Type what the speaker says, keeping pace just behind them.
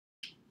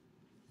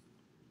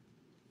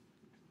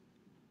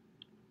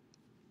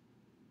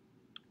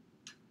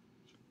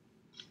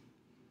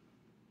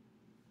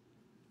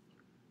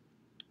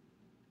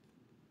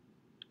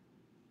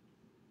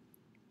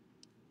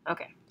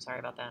Okay, sorry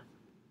about that.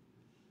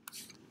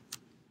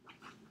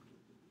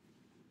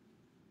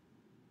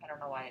 I don't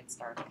know why it's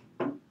dark.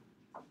 No,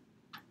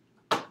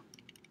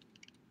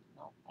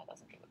 that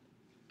doesn't do it.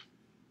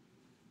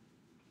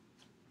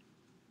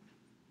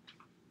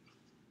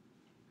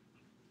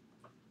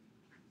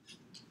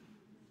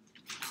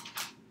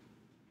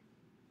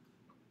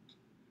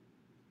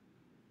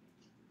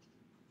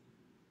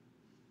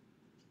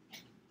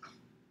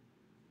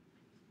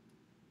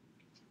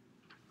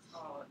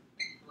 Oh,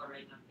 people are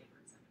writing on paper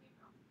and sending me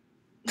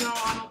No,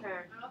 I'm okay.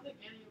 I don't think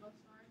any of us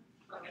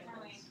are. Okay.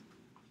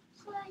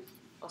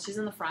 Well, she's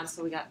in the front,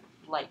 so we got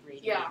light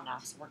reading now,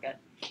 so we're good.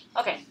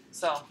 Okay,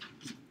 so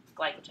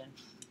glycogen.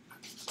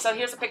 So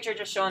here's a picture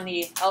just showing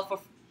the alpha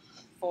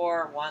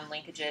 4-1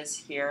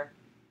 linkages here.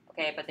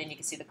 Okay, but then you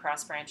can see the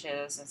cross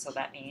branches, and so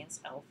that means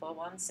alpha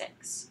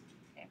 1,6.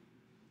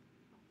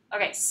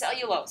 Okay,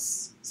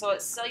 cellulose. So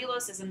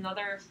cellulose is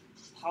another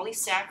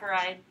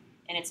polysaccharide,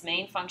 and its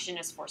main function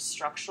is for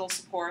structural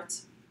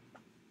support.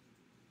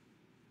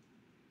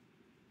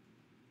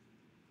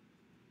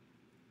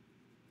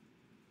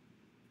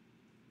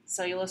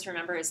 Cellulose,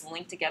 remember, is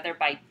linked together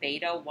by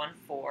beta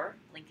 1,4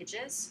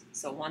 linkages.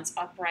 So one's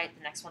upright,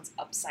 the next one's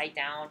upside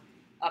down,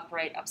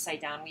 upright,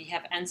 upside down. We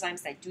have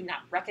enzymes that do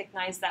not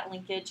recognize that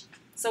linkage,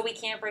 so we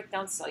can't break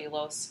down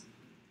cellulose.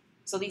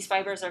 So these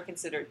fibers are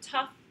considered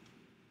tough.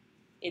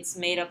 It's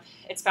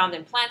found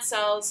in plant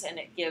cells, and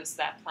it gives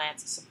that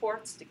plant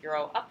support to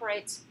grow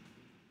upright.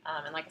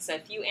 And like I said,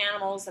 a few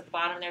animals at the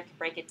bottom there can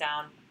break it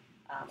down.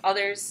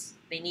 Others,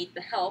 they need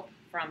the help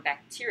from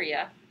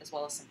bacteria as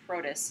well as some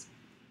protists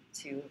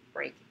to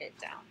break it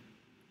down.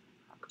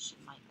 I'll push the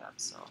mic up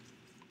so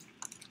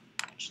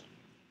actually.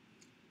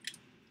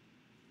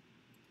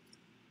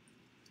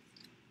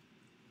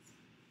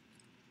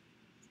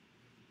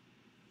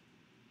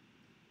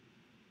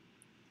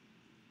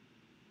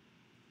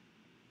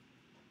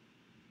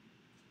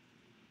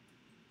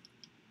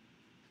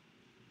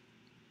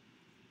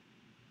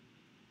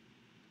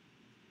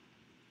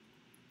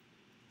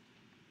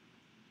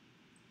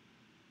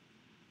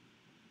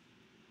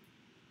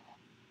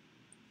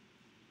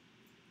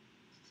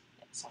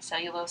 So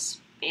cellulose,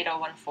 beta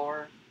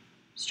 1,4,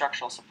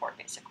 structural support,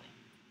 basically.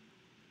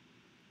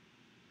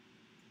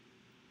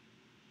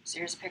 So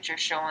here's a picture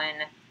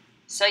showing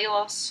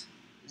cellulose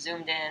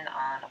zoomed in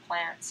on a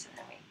plant, and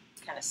then we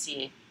kind of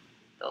see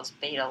those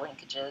beta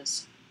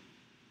linkages.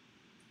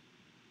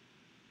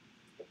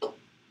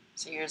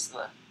 So here's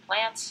the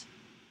plant.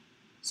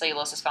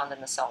 Cellulose is found in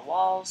the cell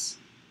walls.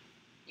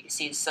 You can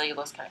see the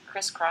cellulose kind of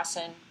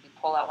crisscrossing. We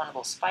pull out one of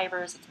those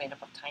fibers. It's made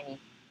up of tiny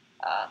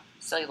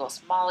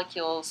cellulose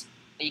molecules.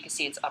 But you can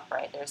see it's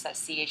upright. There's that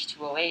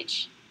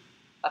CH2OH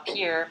up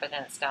here, but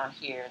then it's down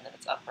here, and then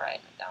it's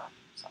upright and down.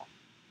 So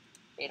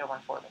beta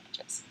 1,4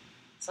 linkages.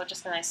 So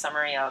just a nice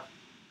summary of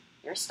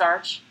your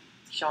starch,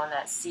 showing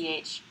that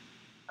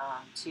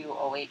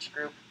CH2OH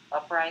group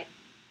upright.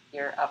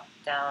 Here, up,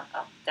 down,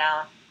 up,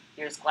 down.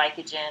 Here's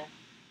glycogen.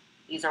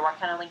 These are what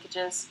kind of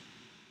linkages?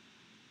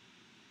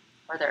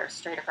 Or they're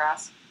straight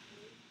across?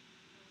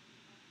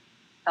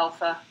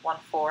 Alpha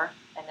 1,4,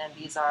 and then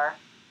these are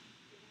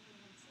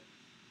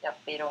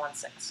beta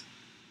 1,6.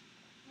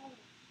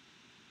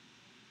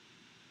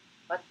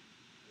 What?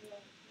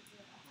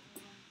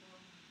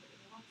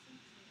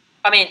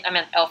 I meant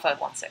alpha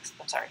 1,6.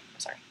 I'm sorry.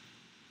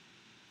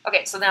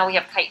 Okay, so now we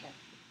have chitin.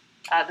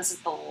 This is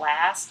the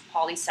last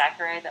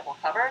polysaccharide that we'll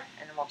cover,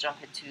 and then we'll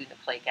jump into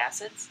nucleic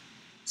acids.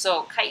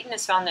 So chitin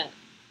is found in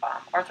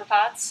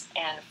arthropods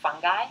and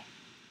fungi.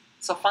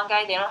 So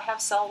fungi, they don't have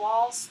cell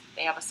walls.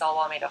 They have a cell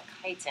wall made of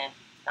chitin,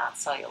 not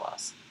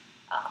cellulose.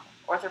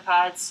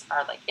 Arthropods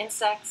are like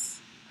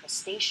insects,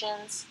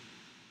 crustaceans.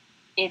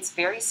 It's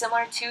very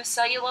similar to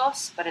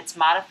cellulose, but it's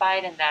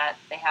modified in that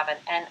they have an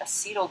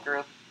N-acetyl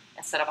group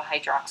instead of a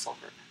hydroxyl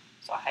group.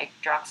 So a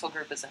hydroxyl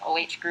group is an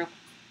OH group.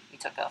 We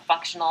took a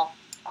functional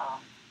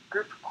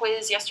group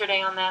quiz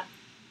yesterday on that.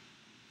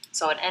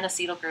 So an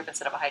N-acetyl group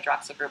instead of a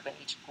hydroxyl group in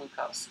each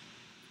glucose.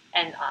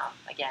 And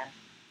again,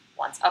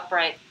 one's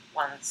upright,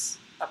 one's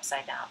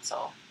upside down,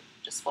 so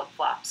just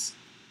flip-flops.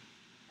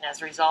 And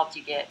as a result,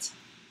 you get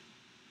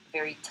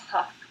very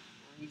tough,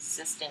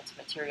 resistant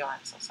material.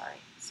 I'm so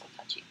sorry, it's so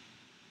touchy.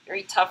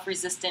 Very tough,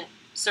 resistant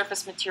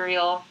surface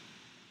material.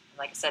 And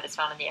like I said, it's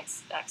found in the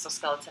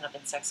exoskeleton of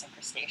insects and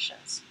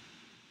crustaceans.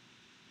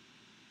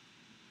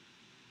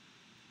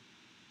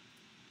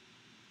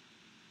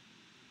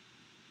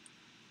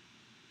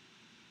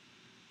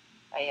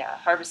 I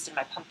harvested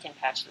my pumpkin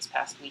patch this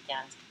past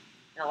weekend,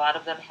 and a lot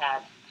of them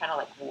had kind of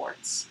like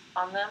warts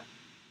on them,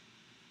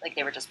 like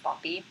they were just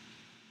bumpy.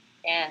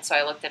 And so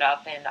I looked it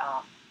up, and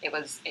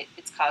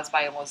it's caused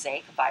by a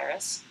mosaic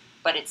virus,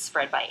 but it's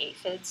spread by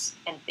aphids,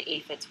 and the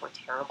aphids were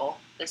terrible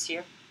this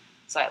year.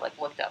 So I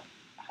looked up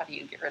how do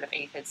you get rid of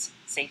aphids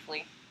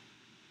safely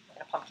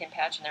in a pumpkin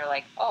patch, and they're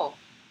like,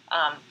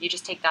 you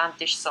just take down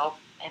dish soap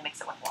and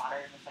mix it with water,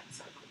 and it's like a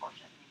certain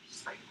proportion, and you just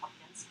spray your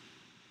pumpkins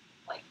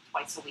like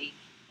twice a week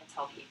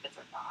until the aphids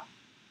are gone.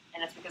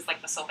 And it's because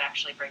the soap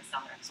actually breaks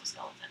down their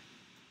exoskeleton.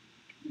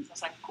 So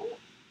it's like, cool.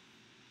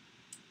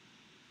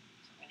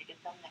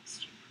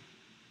 next year.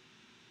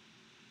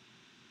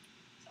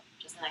 So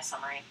just a nice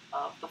summary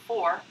of the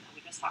 4 that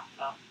we just talked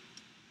about.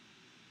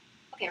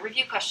 Okay,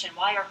 review question.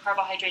 Why are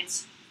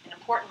carbohydrates an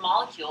important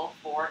molecule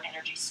for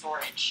energy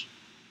storage?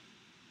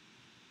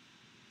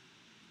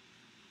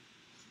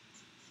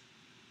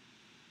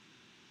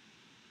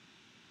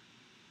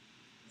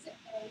 Is it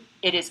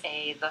A? It is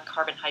A. The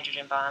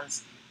carbon-hydrogen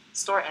bonds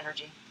store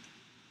energy.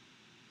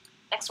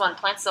 Next one,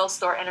 plant cells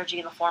store energy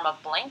in the form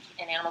of blank,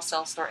 and animal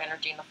cells store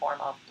energy in the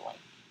form of blank.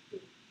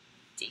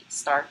 D.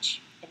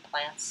 Starch in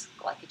plants,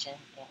 glycogen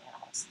in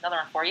animals. Another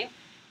one for you.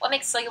 What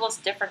makes cellulose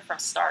different from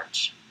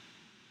starch?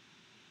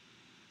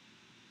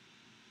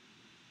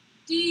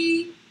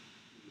 D.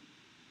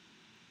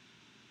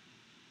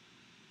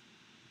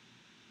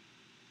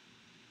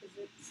 Is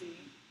it C?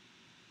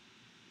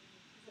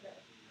 Is it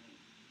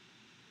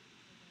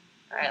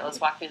A? All right, let's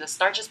walk through this.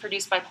 Starch is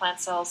produced by plant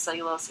cells.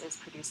 Cellulose is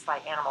produced by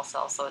animal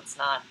cells, so it's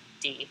not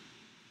D,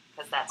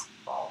 because that's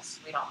false.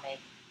 We don't make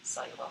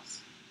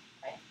cellulose,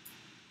 right?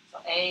 So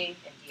A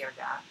and D are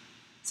gone.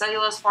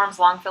 Cellulose forms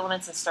long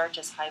filaments and starch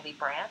is highly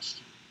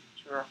branched.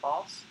 True or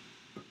false?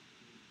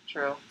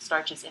 True.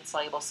 Starch is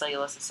insoluble,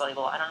 cellulose is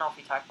soluble. I don't know if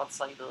we talked about the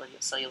solubility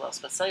of cellulose,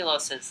 but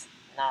cellulose is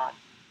not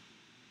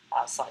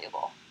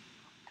soluble.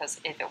 Because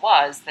if it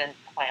was, then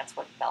plants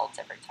would melt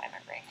every time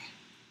it rained.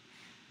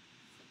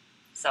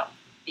 So,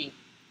 B.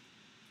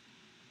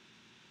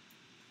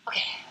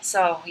 Okay,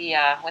 so we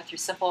went through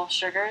simple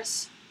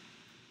sugars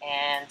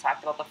and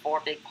talked about the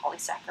 4 big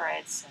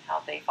polysaccharides and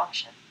how they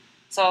function.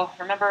 So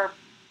remember,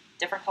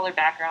 different colored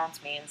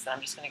backgrounds means that I'm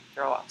just going to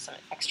throw out some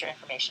extra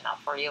information out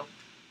for you.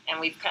 And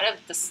we've kind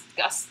of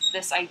discussed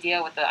this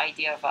idea with the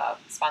idea of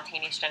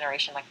spontaneous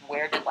generation, like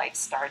where did life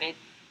started?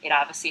 It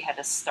obviously had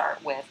to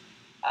start with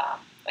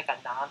like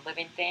a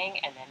non-living thing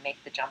and then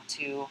make the jump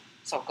to,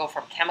 so go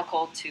from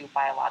chemical to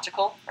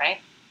biological, right?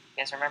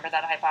 You guys remember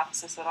that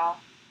hypothesis at all?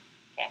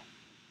 Okay.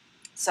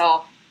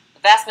 So the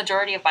vast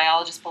majority of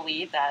biologists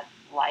believe that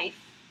life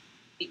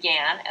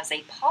began as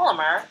a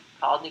polymer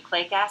called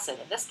nucleic acid,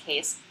 in this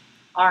case,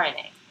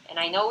 RNA. And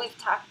I know we've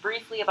talked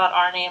briefly about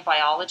RNA in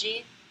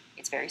biology.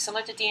 It's very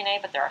similar to DNA,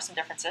 but there are some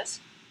differences.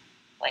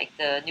 Like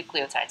the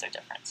nucleotides are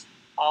different.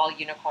 All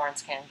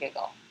unicorns can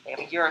giggle. They have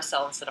a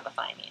uracil instead of a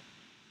thymine.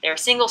 They're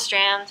single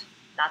strand,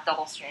 not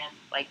double strand,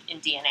 like in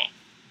DNA.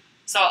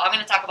 So I'm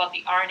going to talk about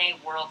the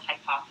RNA world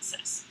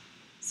hypothesis.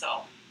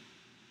 So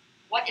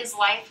what is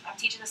life? I'm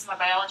teaching this to my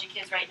biology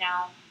kids right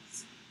now.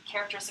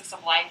 Characteristics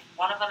of life.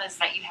 One of them is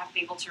that you have to be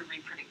able to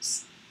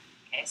reproduce.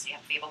 Okay, so you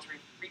have to be able to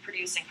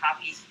reproduce and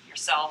copy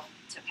yourself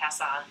to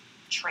pass on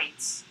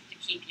traits to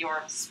keep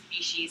your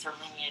species or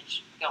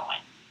lineage going.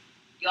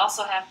 You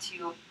also have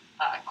to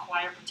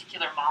acquire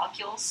particular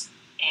molecules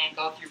and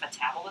go through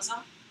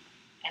metabolism.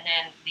 And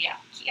then the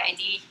key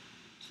idea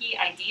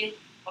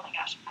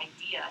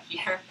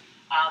here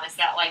is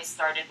that life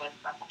started with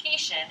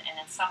replication and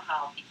then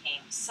somehow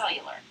became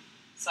cellular.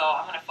 So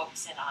I'm going to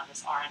focus in on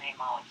this RNA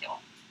molecule.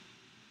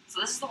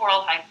 So this is the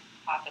world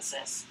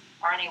hypothesis,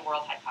 RNA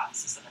world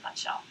hypothesis in a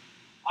nutshell.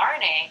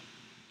 RNA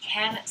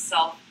can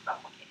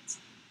self-replicate,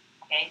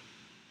 okay?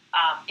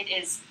 It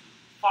is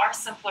far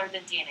simpler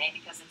than DNA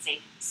because it's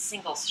a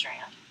single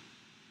strand,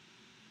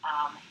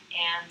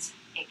 and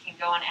it can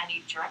go in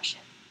any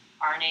direction.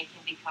 RNA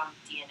can become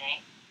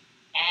DNA,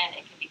 and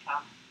it can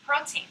become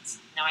proteins.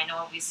 Now I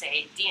know we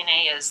say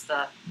DNA is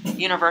the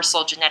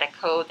universal genetic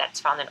code that's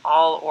found in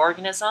all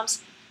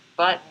organisms,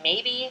 but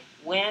maybe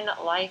when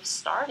life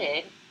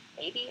started,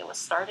 maybe it was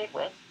started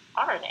with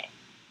RNA.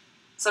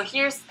 So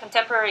here's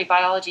contemporary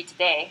biology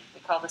today.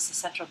 We call this the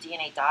central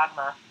DNA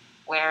dogma,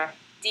 where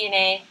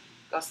DNA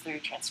goes through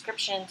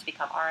transcription to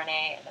become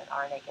RNA, and then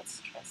RNA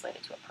gets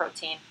translated to a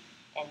protein,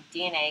 and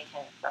DNA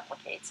can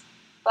replicate.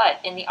 But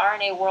in the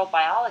RNA world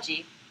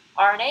biology,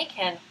 RNA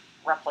can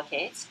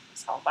replicate.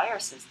 It's how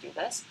viruses do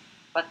this,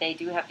 but they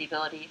do have the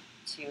ability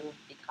to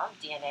become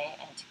DNA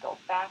and to go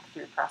back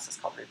through a process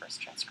called reverse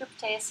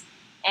transcriptase,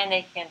 and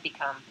they can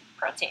become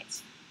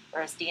proteins,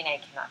 whereas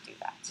DNA cannot do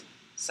that.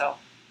 So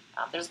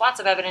there's lots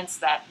of evidence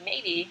that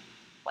maybe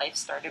life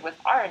started with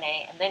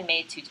RNA and then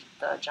made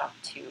the jump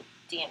to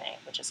DNA,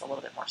 which is a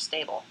little bit more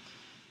stable.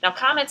 Now,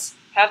 comets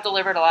have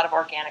delivered a lot of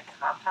organic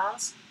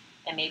compounds,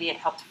 and maybe it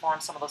helped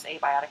form some of those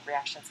abiotic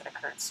reactions that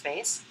occur in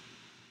space.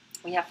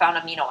 We have found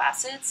amino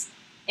acids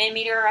in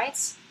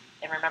meteorites,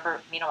 and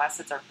remember, amino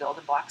acids are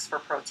building blocks for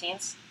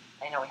proteins.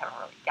 I know we haven't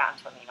really gotten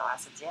to amino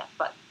acids yet,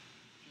 but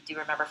if you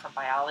do remember from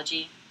biology,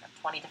 you have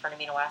 20 different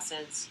amino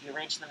acids, you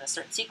arrange them in a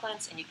certain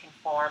sequence, and you can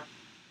form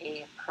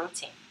a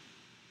protein.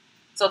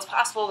 So it's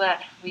possible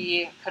that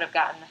we could have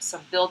gotten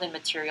some building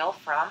material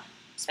from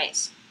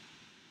space.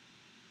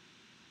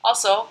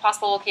 Also,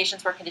 possible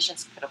locations where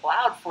conditions could have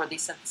allowed for the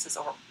synthesis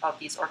of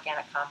these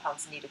organic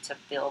compounds needed to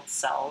build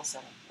cells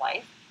and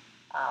life.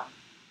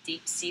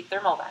 Deep sea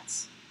thermal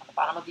vents on the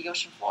bottom of the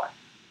ocean floor.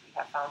 We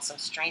have found some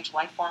strange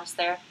life forms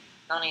there.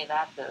 Not only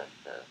that,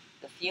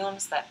 the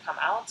fumes that come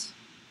out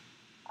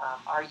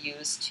are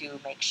used to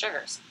make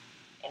sugars.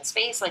 In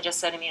space, like I just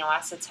said, amino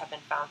acids have been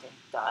found in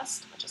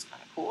dust, which is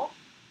kind of cool.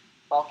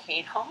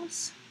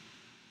 Volcanoes,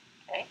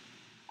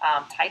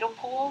 Tidal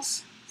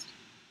pools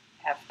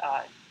have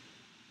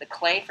the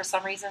clay, for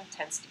some reason,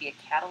 tends to be a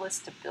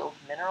catalyst to build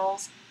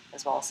minerals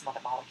as well as some other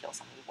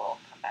molecules, and we will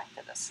come back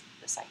to this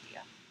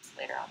idea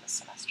later on this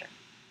semester.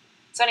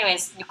 So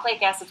anyways,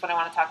 nucleic acids, what I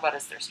want to talk about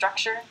is their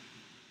structure,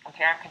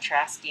 compare and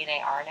contrast DNA,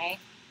 RNA,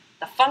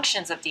 the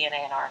functions of DNA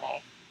and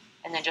RNA,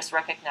 and then just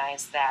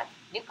recognize that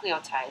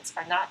nucleotides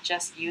are not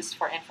just used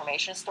for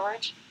information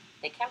storage,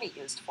 they can be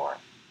used for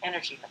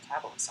energy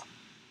metabolism.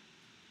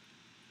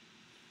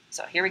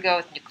 So here we go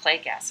with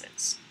nucleic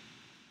acids.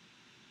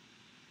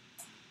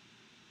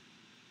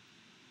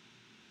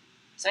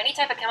 So any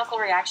type of chemical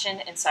reaction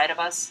inside of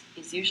us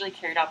is usually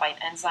carried out by an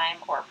enzyme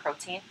or a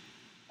protein,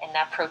 and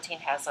that protein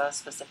has a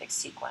specific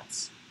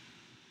sequence.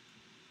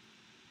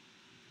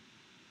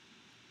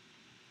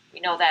 We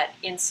know that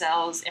in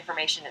cells,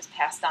 information is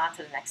passed on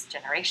to the next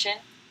generation,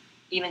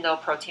 even though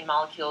protein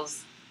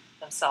molecules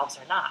themselves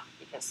are not,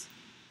 because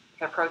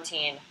if a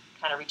protein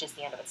kind of reaches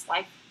the end of its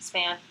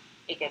lifespan,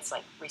 it gets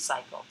like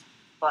recycled.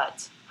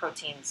 But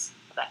proteins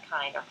of that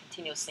kind are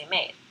continuously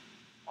made,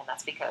 and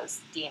that's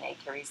because DNA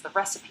carries the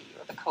recipe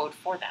or the code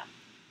for them.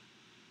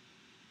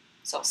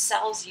 So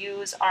cells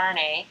use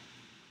RNA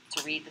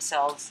to read the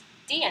cell's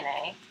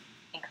DNA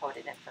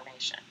encoded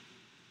information.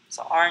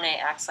 So RNA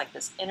acts like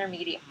this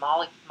intermediate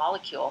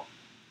molecule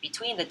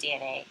between the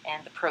DNA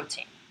and the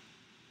protein.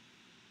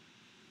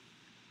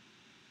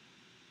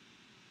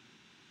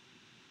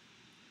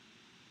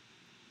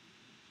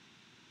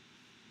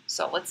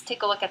 So let's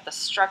take a look at the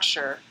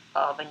structure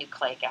of a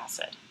nucleic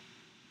acid.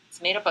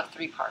 It's made up of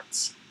 3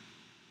 parts.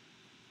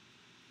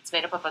 It's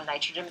made up of a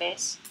nitrogen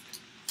base,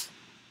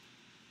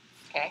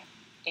 okay,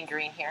 in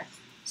green here.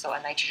 So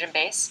a nitrogen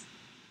base,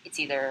 it's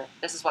either,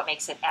 this is what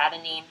makes it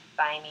adenine,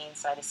 thymine,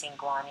 cytosine,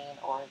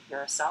 guanine, or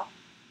uracil.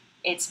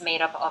 It's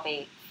made up of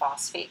a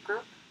phosphate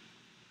group,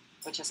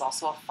 which is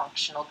also a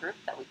functional group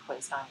that we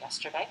quizzed on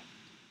yesterday.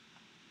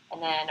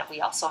 And then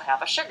we also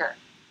have a sugar.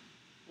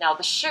 Now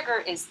the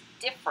sugar is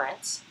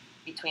different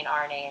between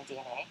RNA and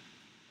DNA.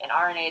 In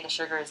RNA, the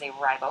sugar is a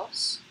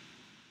ribose.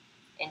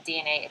 In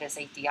DNA, it is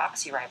a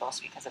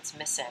deoxyribose because it's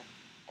missing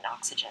an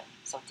oxygen.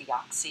 So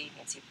deoxy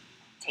means you've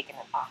taken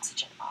an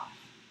oxygen off.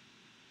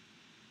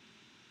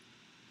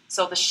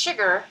 So the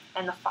sugar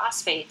and the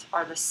phosphate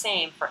are the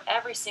same for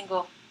every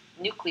single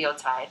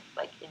nucleotide,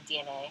 like in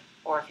DNA,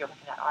 or if you're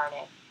looking at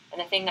RNA.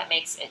 And the thing that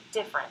makes it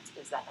different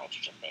is that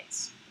nitrogen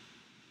base.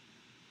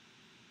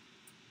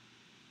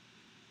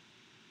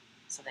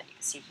 So then you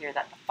can see here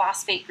that the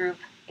phosphate group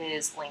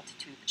is linked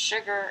to the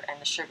sugar, and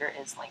the sugar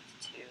is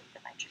linked to the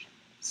nitrogen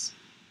base.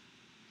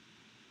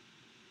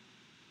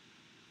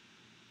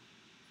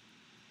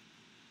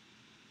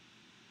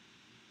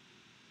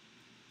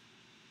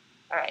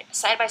 All right,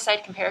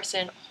 side-by-side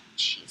comparison,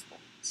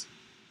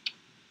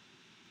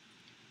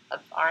 of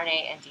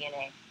RNA and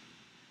DNA.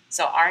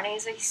 So RNA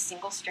is a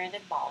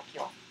single-stranded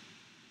molecule.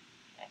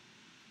 Okay.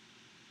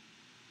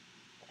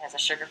 It has a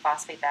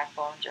sugar-phosphate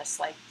backbone, just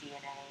like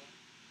DNA.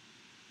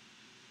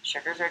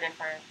 Sugars are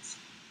different,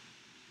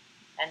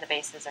 and the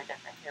bases are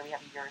different. Here we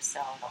have a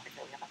uracil, and over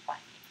here we have a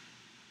thymine.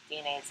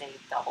 DNA is a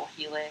double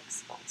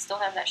helix, but we still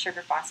have that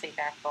sugar-phosphate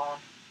backbone.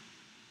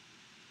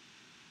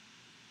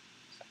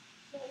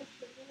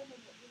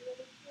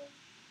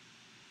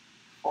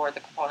 Or the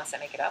components that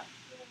make it up,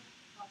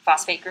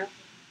 phosphate group,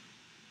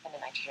 and the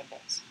nitrogen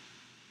base.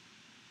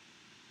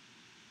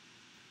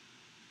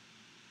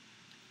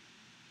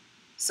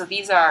 So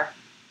these are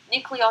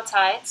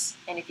nucleotides,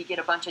 and if you get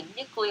a bunch of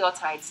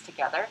nucleotides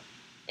together,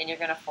 then you're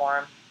going to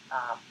form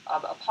a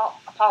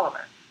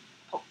polymer.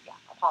 Oh, yeah,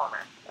 a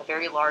polymer, a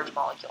very large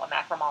molecule, a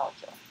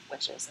macromolecule,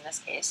 which is, in this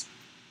case,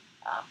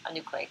 a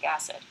nucleic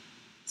acid.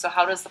 So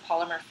how does the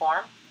polymer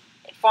form?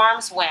 It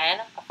forms when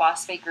a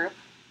phosphate group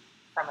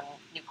from a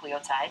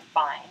nucleotide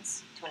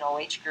binds to an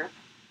OH group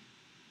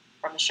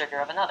from the sugar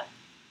of another.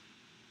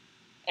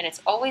 And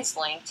it's always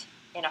linked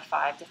in a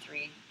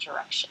 5-to-3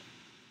 direction.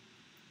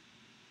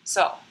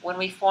 So when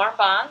we form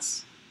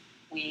bonds,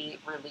 we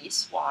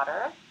release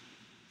water.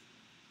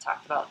 We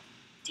talked about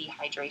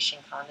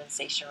dehydration,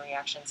 condensation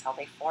reactions, how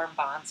they form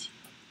bonds.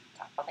 We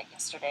talked about that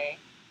yesterday.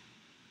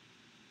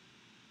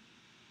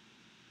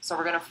 So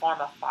we're going to form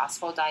a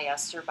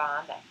phosphodiester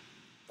bond that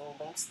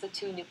links the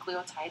 2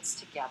 nucleotides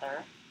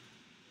together.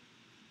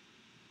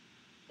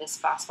 This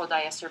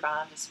phosphodiester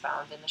bond is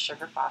found in the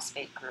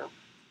sugar-phosphate group.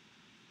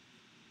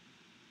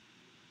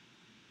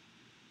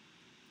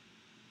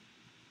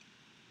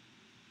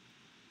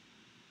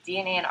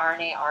 DNA and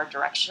RNA are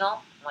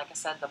directional. And like I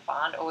said, the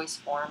bond always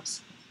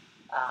forms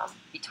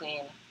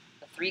between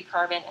the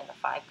 3-carbon and the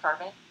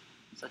 5-carbon.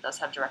 So it does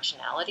have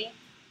directionality.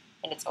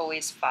 And it's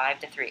always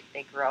 5-to-3.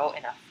 They grow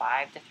in a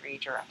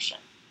 5-to-3 direction.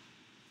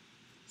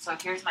 So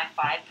here's my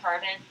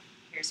 5-carbon.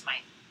 Here's my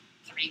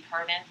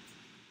 3-carbon.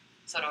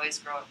 So it always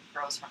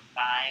grows from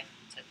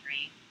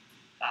 5-to-3,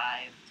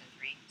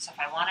 5-to-3. So if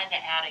I wanted to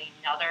add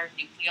another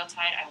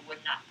nucleotide, I would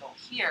not go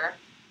here.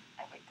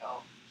 I would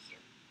go here,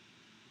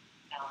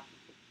 down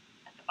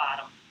at the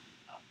bottom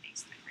of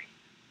base 3.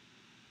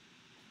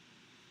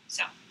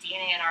 So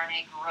DNA and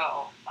RNA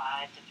grow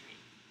 5-to-3.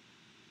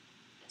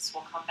 this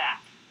will come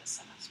back this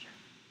semester.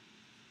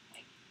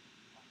 Okay.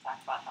 We'll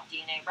talk about how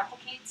DNA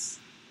replicates.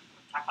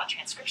 We'll talk about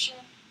transcription.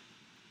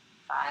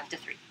 5 to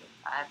 3.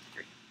 5 to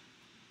 3.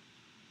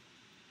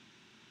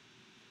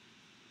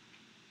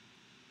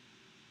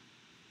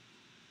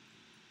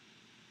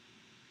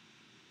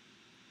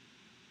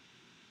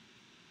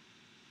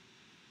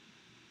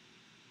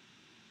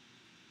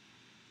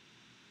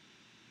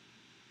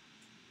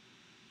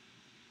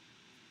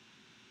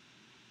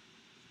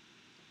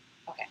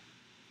 Okay.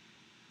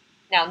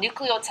 Now,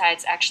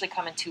 nucleotides actually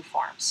come in 2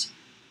 forms.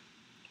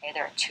 Okay,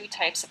 there are 2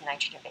 types of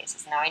nitrogen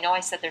bases. Now, I know I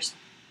said there's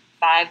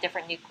 5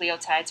 different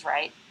nucleotides,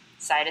 right?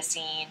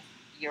 Cytosine,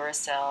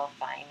 uracil,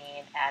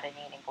 thymine,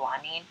 adenine, and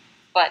guanine.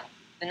 But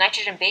the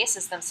nitrogen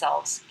bases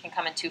themselves can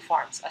come in 2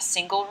 forms. A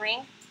single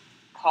ring,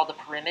 called the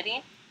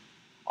pyrimidine,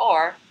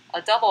 or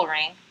a double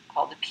ring,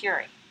 called the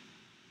purine.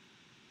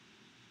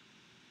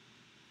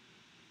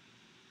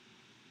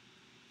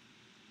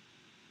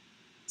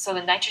 So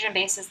the nitrogen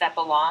bases that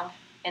belong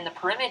in the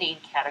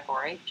pyrimidine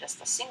category,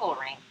 just a single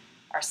ring,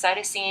 are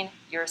cytosine,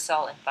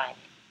 uracil, and thymine.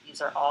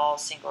 These are all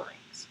single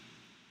rings.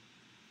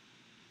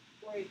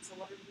 Wait, so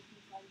what are the two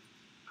types?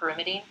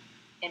 Pyrimidine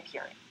and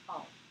purine.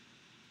 Oh.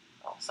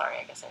 Oh, sorry,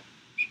 I guess I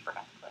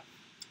forgot to click.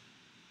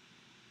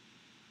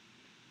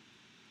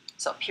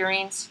 So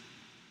purines,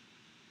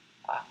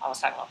 I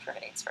was talking about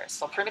pyrimidines first.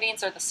 So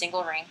pyrimidines are the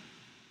single ring,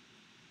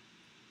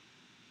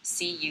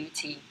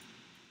 CUT.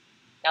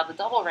 Now the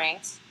double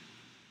rings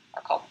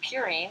are called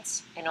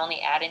purines, and only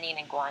adenine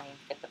and guanine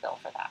fit the bill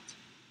for that.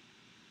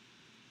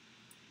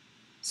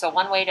 So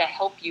one way to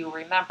help you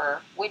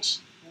remember which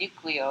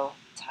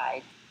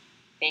nucleotide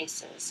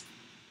bases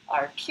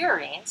are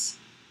purines,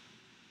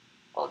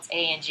 well, it's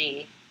A and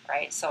G,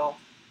 right? So,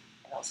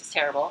 I know this is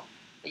terrible,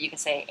 but you can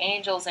say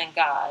angels and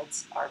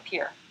gods are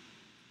pure.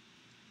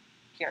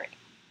 Purine.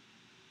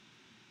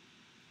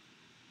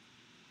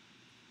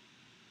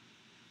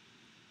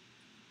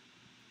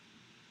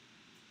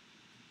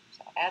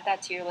 So add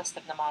that to your list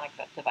of mnemonic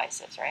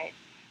devices, right?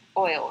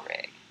 Oil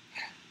rig.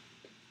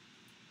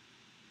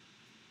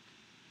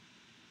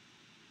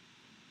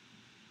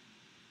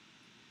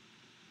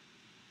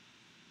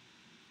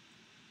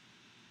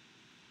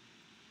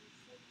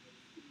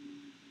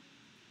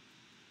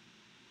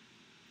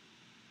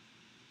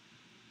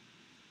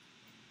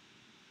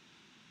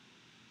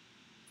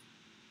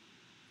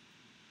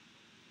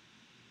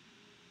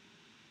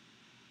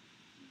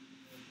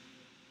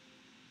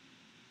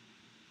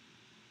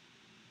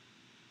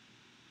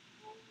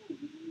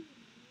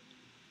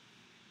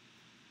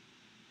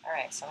 All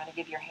right, so I'm going to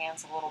give your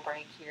hands a little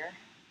break here.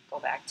 Go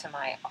back to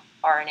my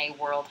RNA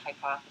world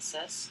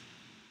hypothesis.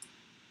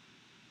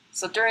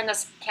 So during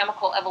this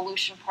chemical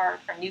evolution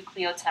part, our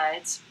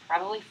nucleotides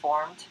probably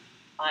formed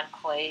on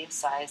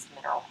clay-sized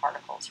mineral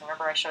particles.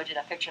 Remember I showed you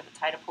that picture of the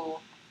tidal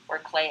pool where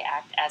clay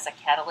act as a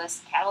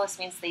catalyst? Catalyst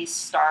means they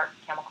start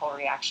chemical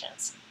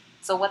reactions.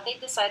 So what they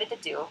decided to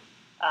do,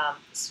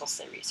 this will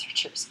say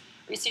researchers.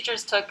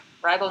 Researchers took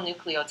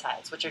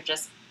ribonucleotides, which are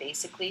just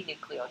basically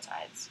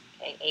nucleotides,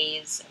 okay,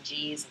 A's and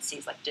G's and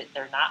C's, like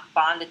they're not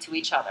bonded to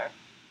each other,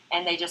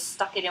 and they just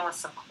stuck it in with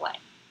some clay.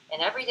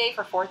 And every day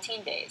for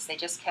 14 days, they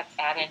just kept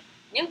adding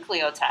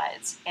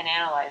nucleotides and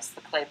analyzed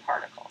the clay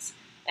particles.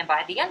 And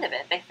by the end of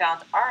it, they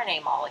found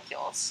RNA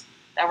molecules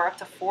that were up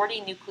to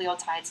 40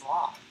 nucleotides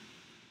long.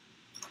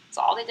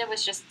 So all they did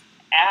was just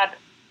add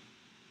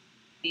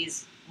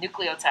these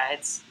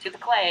nucleotides to the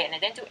clay, and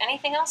it didn't do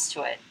anything else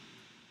to it.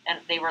 And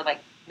they were like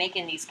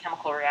making these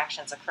chemical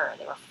reactions occur.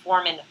 They were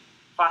forming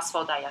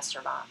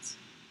phosphodiester bonds.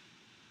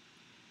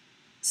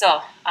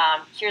 So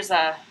here's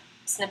a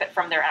snippet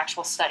from their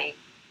actual study.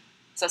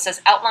 So it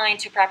says, outline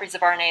 2 properties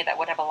of RNA that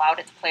would have allowed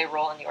it to play a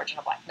role in the origin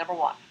of life. Number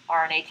 1,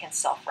 RNA can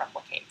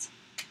self-replicate.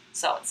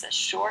 So it says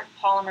short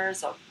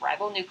polymers of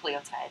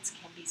ribonucleotides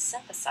can be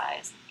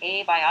synthesized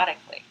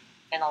abiotically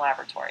in a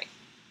laboratory.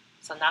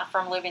 So not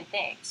from living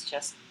things,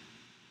 just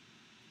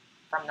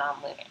from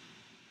non-living.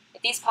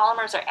 If these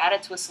polymers are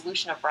added to a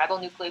solution of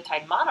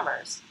ribonucleotide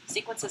monomers,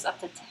 sequences up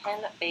to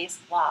 10 base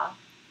long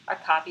are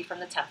copied from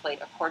the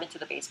template according to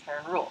the base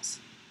pairing rules.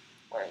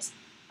 Whereas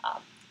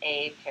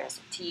A pairs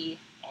with T,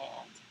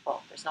 and,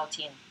 well, there's no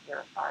T in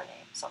your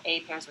RNA, so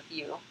A pairs with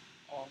U,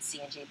 and C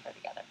and G pair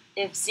together.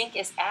 If zinc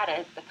is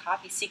added, the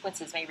copy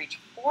sequences may reach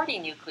 40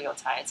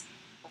 nucleotides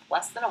with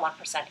less than a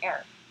 1%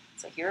 error.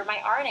 So here are my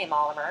RNA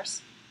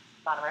monomers,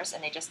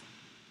 and they just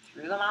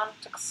threw them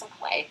onto some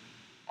clay,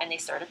 and they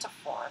started to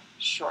form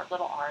short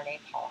little RNA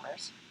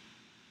polymers.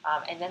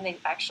 And then they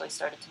actually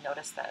started to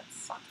notice that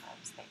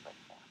sometimes they would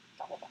form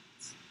double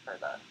bonds, or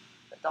the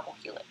double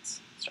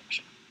helix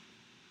structure.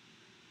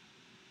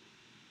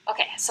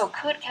 Okay, so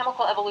could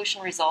chemical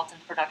evolution result in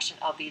the production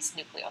of these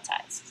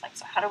nucleotides? It's like,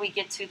 so how do we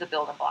get to the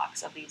building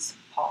blocks of these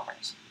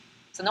polymers?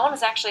 So no one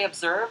has actually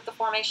observed the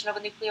formation of a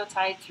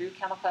nucleotide through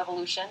chemical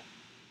evolution.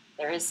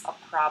 There is a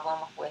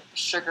problem with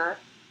sugar,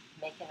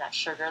 making that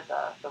sugar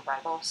the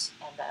ribose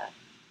and the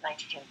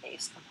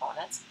nitrogen-based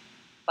components.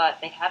 But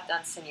they have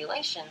done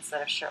simulations that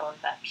have shown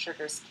that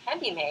sugars can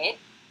be made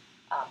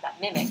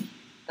that mimic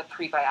the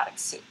prebiotic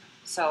soup.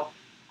 So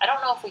I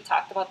don't know if we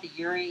talked about the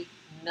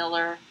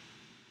Urey-Miller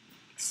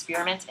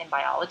experiment in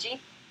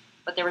biology,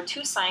 but there were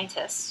two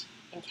scientists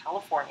in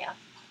California,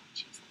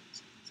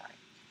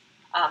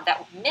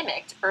 that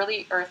mimicked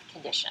early Earth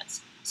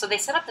conditions. So they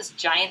set up this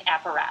giant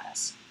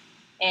apparatus,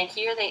 and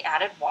here they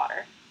added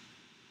water,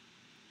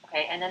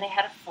 okay, and then they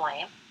had a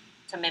flame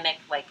to mimic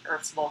like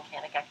Earth's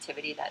volcanic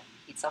activity that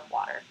heats up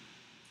water.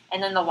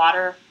 And then the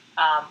water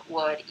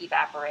would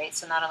evaporate.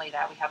 So not only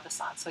that, we have the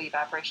sun, so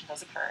evaporation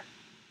does occur.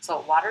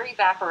 So water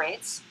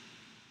evaporates,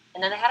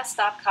 and then they had a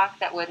stopcock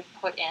that would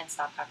put in,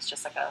 stopcock's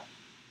just like a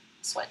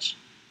switch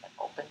that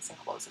opens and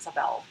closes, a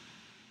valve,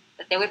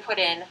 that they would put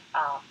in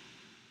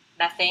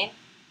methane,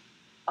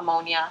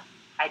 ammonia,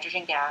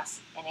 hydrogen gas,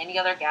 and any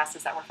other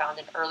gases that were found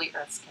in early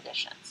Earth's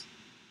conditions.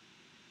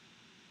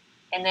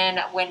 And then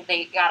when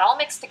they got all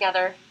mixed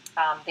together,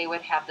 they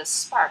would have this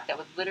spark that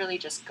would literally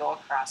just go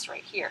across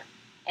right here.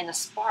 And the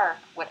spark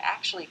would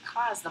actually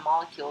cause the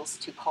molecules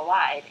to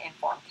collide and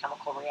form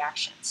chemical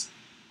reactions.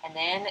 And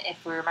then,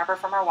 if we remember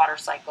from our water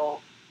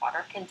cycle,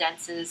 water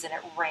condenses and it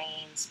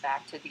rains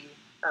back to the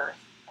Earth,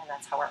 and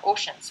that's how our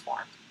oceans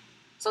formed.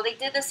 So they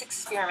did this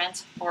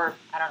experiment for,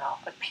 I don't know,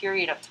 a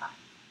period of time.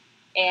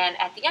 And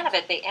at the end of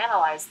it, they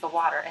analyzed the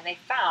water, and they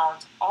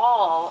found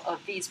all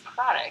of these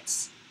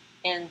products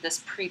in this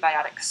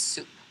prebiotic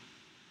soup.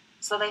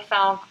 So they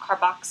found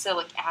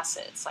carboxylic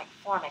acids like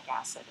formic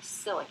acid,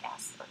 acidic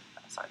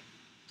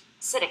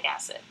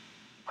acid,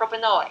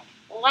 propanoic,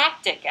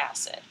 lactic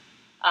acid.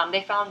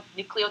 They found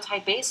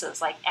nucleotide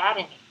bases like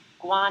adenine,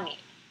 guanine,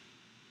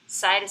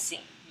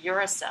 cytosine,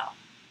 uracil.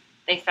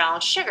 They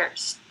found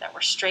sugars that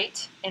were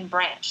straight and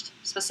branched,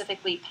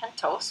 specifically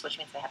pentose, which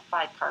means they had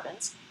 5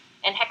 carbons,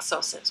 and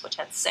hexoses, which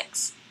had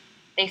 6.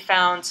 They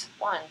found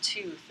 1,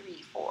 2,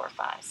 3, 4,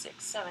 5,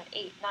 6, 7,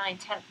 8, 9,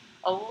 10,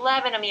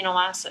 11 amino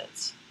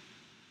acids.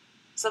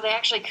 So they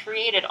actually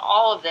created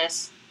all of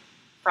this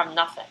from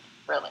nothing,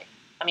 really.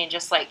 I mean,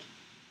 just like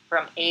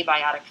from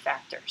abiotic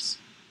factors.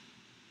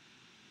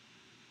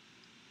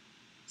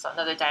 So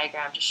another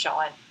diagram just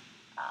showing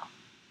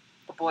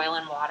the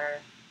boiling water,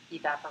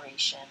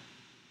 evaporation.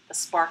 The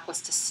spark was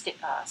to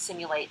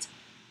simulate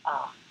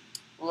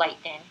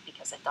lightning,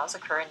 because it does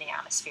occur in the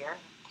atmosphere,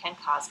 can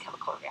cause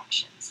chemical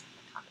reactions,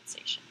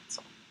 condensation, and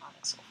so on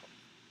and so forth.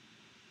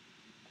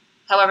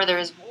 However, there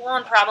is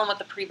one problem with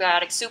the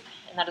prebiotic soup,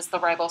 and that is the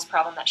ribose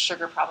problem, that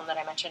sugar problem that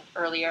I mentioned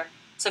earlier.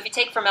 So if you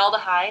take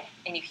formaldehyde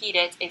and you heat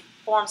it, it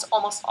forms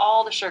almost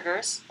all the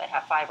sugars that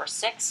have 5 or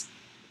 6.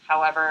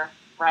 However,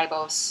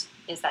 ribose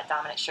is that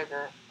dominant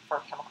sugar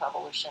for chemical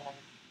evolution,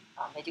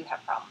 and they do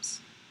have problems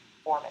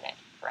forming it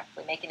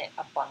correctly, making it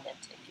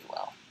abundant, if you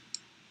will.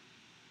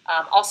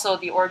 Also,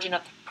 the origin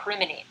of the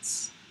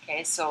pyrimidines.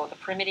 Okay, so the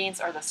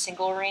pyrimidines are the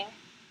single ring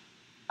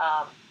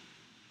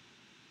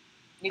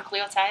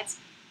nucleotides.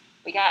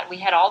 We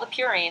had all the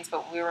purines,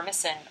 but we were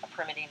missing a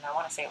pyrimidine. I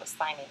want to say it was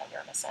thymine that we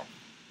were missing.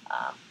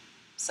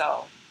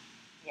 So,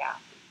 yeah,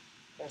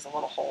 there's a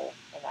little hole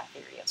in that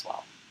theory as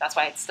well. That's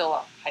why it's still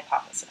a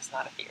hypothesis,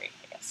 not a theory,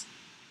 I guess.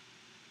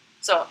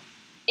 So,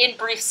 in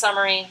brief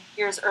summary,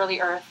 here's early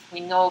Earth.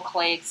 We know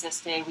clay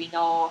existed. We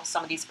know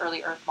some of these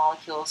early Earth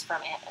molecules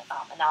from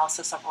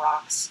analysis of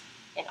rocks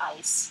and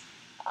ice.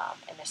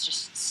 And it's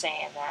just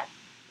saying that,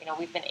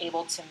 we've been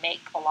able to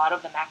make a lot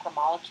of the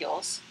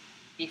macromolecules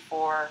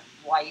before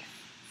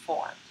life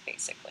formed,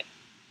 basically.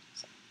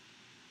 So,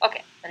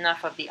 okay,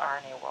 enough of the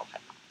RNA world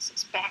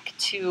hypothesis. Back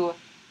to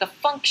the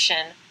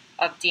function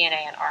of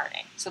DNA and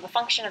RNA. So the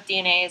function of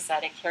DNA is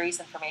that it carries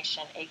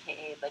information,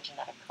 aka the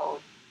genetic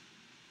code.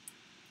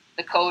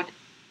 The code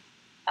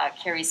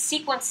carries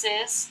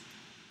sequences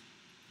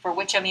for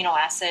which amino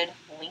acid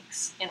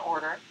links in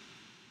order.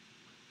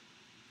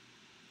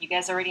 You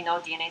guys already know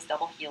DNA's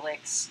double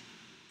helix.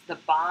 The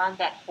bond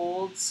that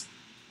holds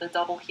the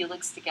double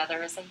helix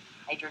together is a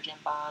hydrogen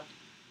bond,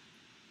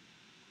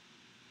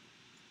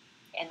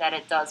 and that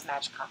it does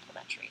match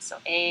complementary. So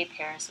A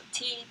pairs with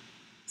T,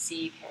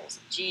 C pairs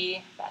with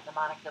G. That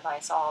mnemonic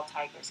device, all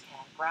tigers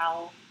can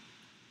growl.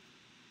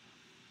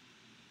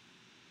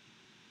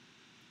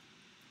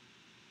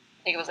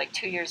 I think it was like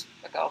 2 years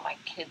ago,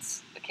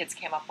 the kids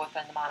came up with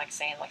a mnemonic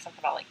saying like something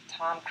about like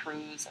Tom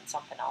Cruise and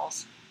something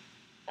else.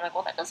 I'm like,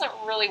 well, that doesn't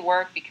really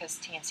work because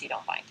T and C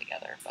don't bind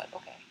together, but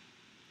okay.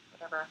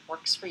 Whatever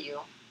works for you.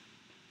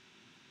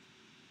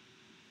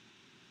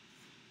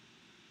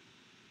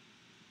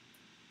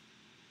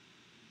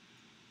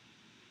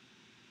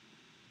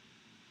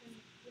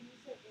 When you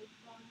said H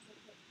bonds,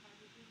 like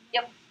hydrogen?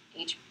 Yep,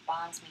 H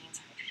bonds means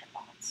hydrogen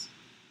bonds.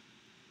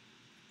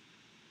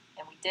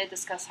 And we did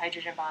discuss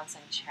hydrogen bonds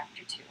in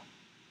chapter 2.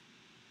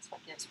 That's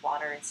what gives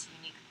water its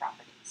unique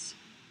properties.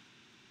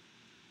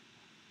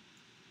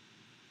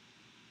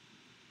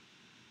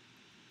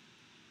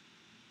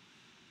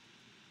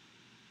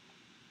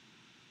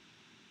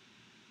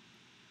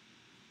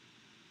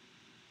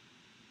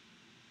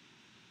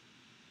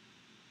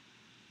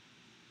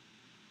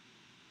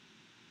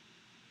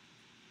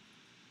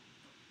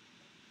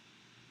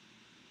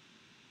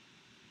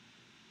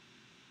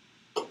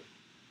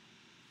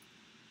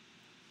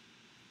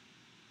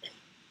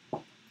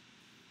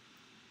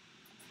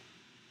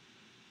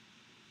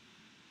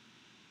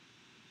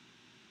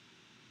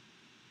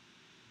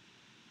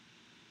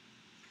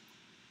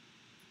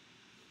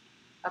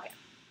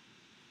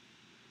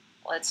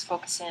 let's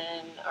focus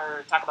in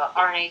or talk about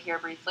RNA here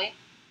briefly.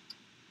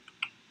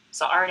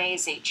 So RNA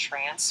is a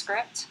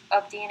transcript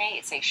of DNA.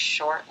 It's a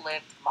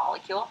short-lived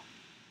molecule.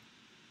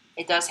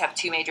 It does have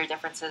two major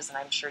differences, and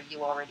I'm sure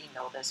you already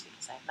know this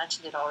because I've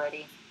mentioned it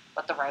already,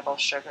 but the ribose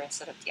sugar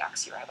instead of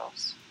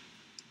deoxyribose.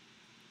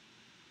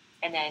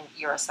 And then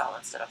uracil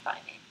instead of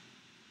thymine.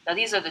 Now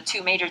these are the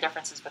two major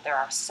differences, but there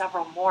are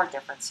several more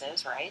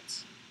differences,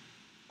 right?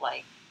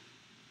 Like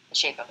the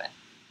shape of it,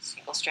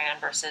 single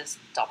strand versus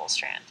double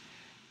strand.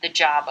 The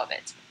job of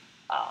it.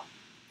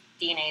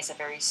 DNA is a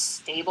very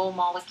stable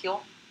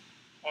molecule,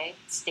 okay?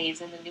 It stays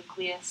in the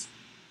nucleus.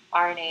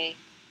 RNA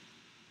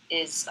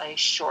is a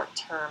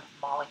short-term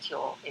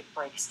molecule. It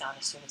breaks down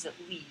as soon as it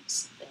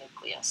leaves the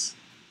nucleus.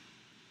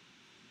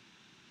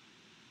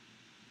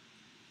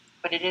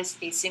 But it is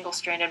a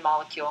single-stranded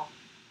molecule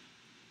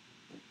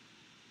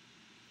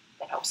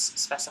that helps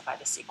specify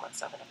the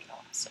sequence of an amino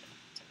acid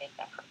to make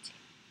that protein.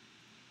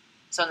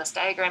 So in this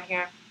diagram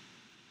here,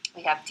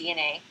 we have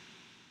DNA,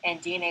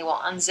 and DNA will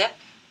unzip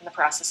in the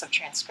process of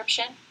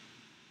transcription,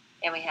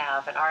 and we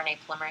have an RNA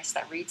polymerase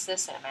that reads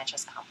this and it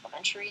matches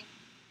complementary.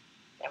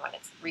 And when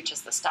it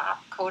reaches the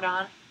stop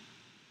codon,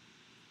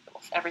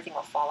 everything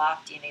will fall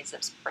off, DNA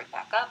zips right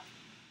back up.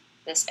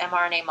 This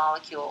mRNA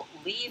molecule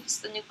leaves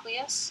the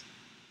nucleus,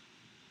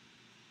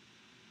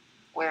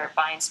 where it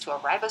binds to a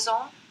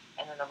ribosome,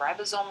 and then the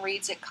ribosome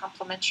reads it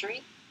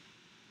complementary,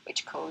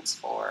 which codes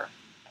for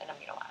an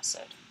amino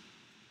acid.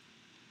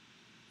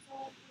 So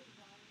why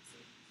is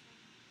it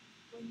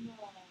when the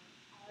RNA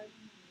is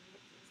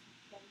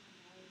getting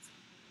the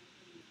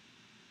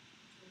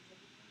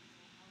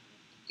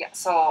Yeah,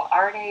 so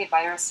RNA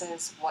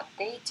viruses, what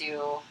they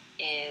do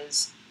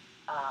is,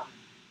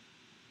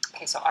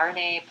 okay, so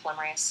RNA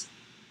polymerase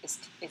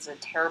is a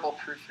terrible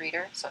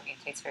proofreader, so it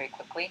mutates very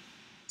quickly.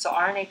 So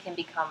RNA can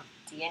become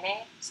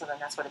DNA, so then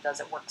that's what it does.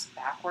 It works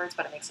backwards,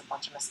 but it makes a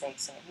bunch of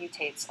mistakes and it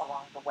mutates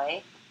along the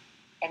way.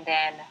 And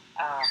then,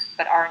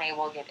 but RNA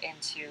will get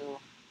into,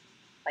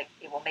 like,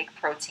 it will make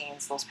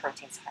proteins. Those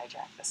proteins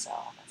hijack the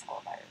cell. That's how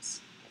a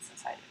virus gets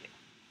inside of you.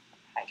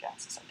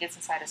 Hijacks the cell. Gets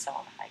inside a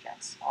cell and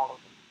hijacks all of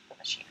the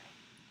machinery.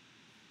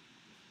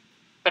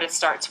 But it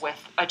starts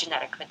with a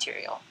genetic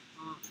material,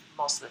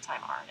 most of the time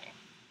RNA.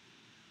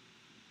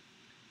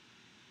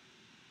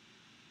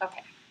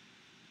 Okay.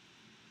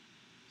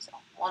 So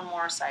one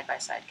more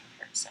side-by-side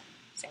comparison.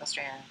 Single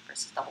strand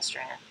versus double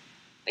strand.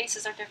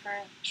 Bases are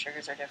different,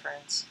 sugars are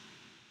different.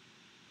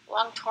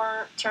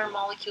 Long-term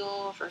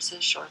molecule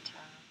versus short-term.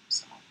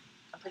 So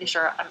I'm pretty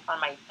sure on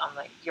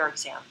your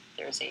exam,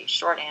 there's a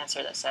short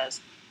answer that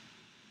says,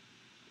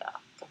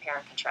 compare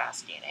and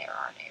contrast DNA or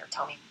RNA, or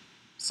tell me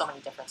so many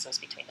differences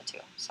between the two.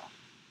 So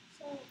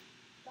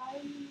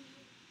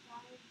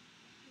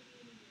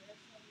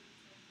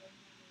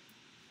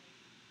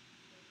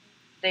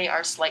they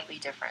are slightly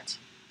different.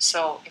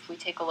 So if we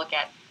take a look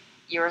at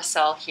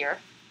uracil here,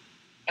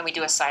 and we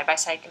do a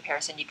side-by-side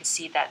comparison, you can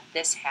see that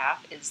this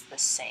half is the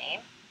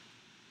same.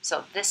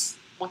 So this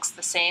looks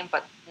the same,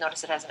 but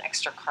notice it has an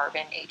extra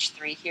carbon,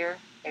 H3 here.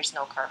 There's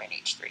no carbon,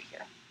 H3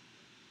 here.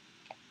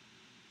 Okay.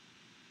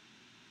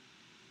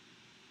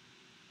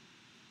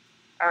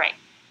 All right.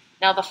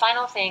 Now the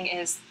final thing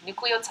is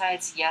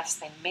nucleotides, yes,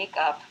 they make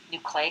up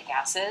nucleic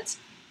acids,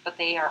 but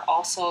they are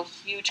also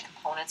huge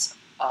components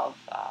of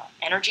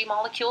energy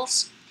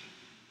molecules.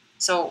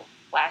 So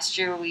last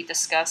year we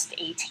discussed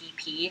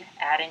ATP,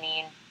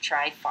 adenine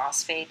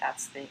triphosphate.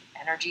 That's the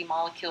energy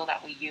molecule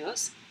that we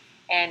use.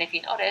 And if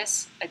you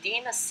notice,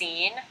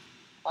 adenosine,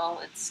 well,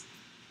 it's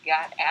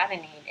got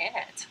adenine in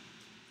it.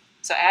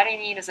 So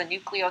adenine is a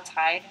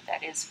nucleotide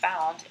that is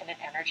found in an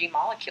energy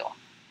molecule.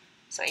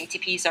 So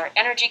ATPs are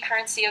energy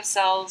currency of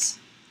cells.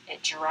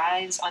 It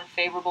drives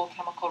unfavorable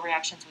chemical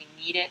reactions. We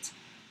need it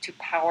to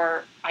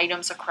power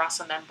items across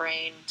a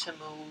membrane to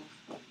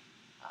move.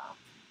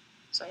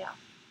 So yeah.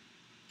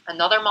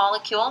 Another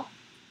molecule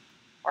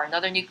or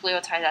another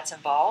nucleotide that's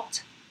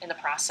involved in the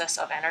process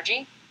of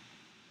energy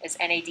is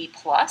NAD+.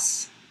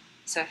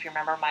 So if you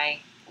remember my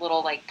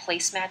little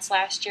placemats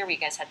last year where you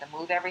guys had to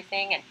move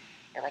everything and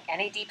you're like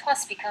NAD+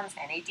 becomes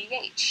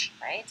NADH,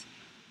 right?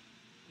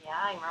 Yeah,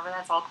 I remember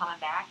that's all coming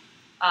back.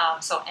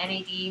 So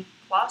NAD+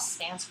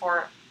 stands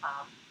for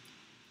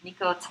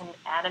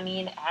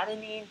nicotinamine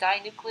adenine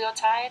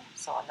dinucleotide,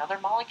 so another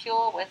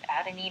molecule with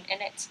adenine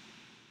in it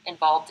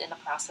involved in the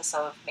process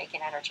of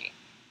making energy.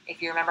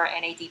 If you remember,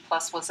 NAD+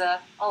 was an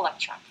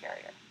electron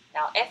carrier.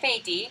 Now,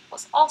 FAD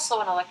was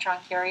also an electron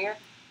carrier,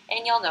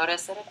 and you'll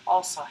notice that it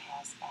also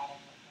has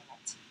adenine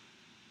in it.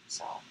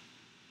 So,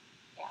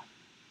 yeah.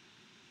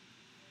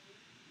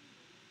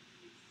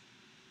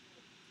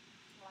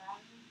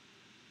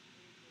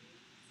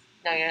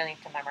 No, you don't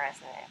need to memorize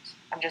the names.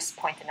 I'm just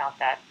pointing out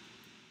that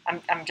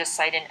I'm just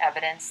citing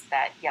evidence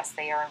that, yes,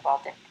 they are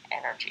involved in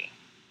energy.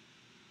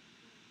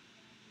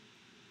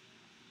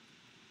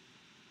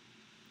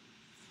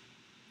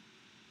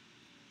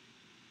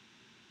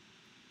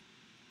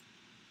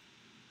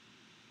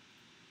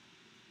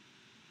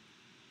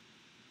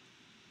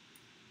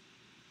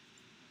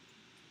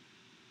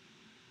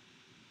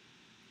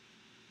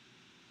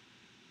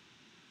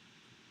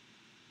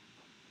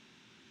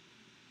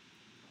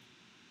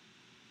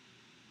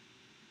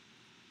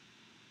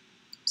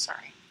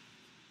 sorry.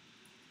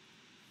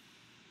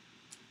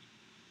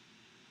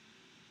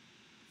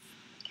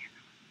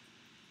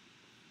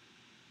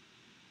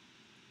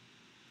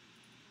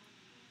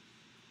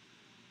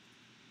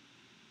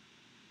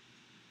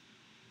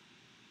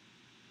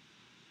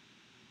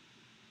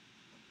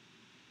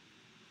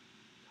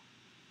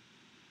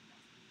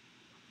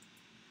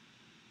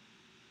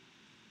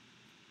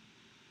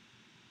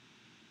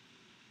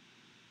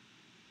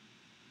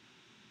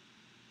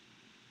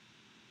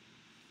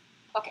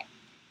 Okay,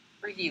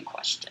 review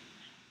question.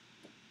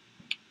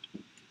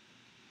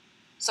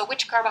 So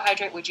which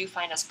carbohydrate would you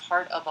find as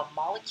part of a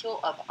molecule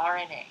of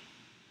RNA?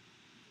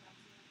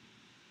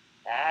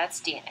 That's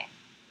DNA.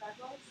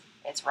 Ribose?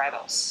 It's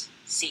ribose.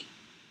 C.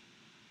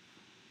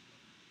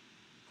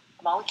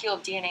 A molecule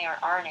of DNA or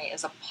RNA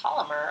is a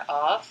polymer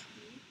of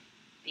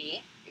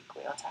B,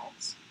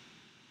 nucleotides.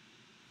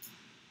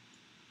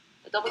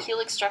 The double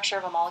helix structure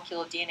of a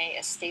molecule of DNA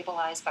is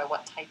stabilized by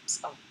what types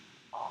of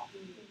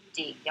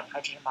D? Yep,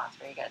 hydrogen bonds.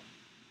 Very good.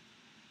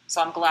 So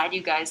I'm glad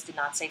you guys did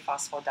not say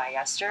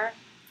phosphodiester,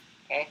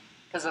 okay?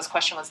 Because this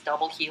question was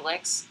double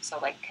helix, so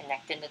like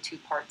connecting the two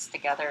parts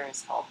together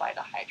is held by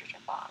the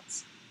hydrogen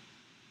bonds.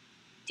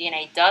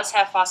 DNA does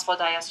have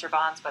phosphodiester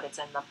bonds, but it's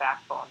in the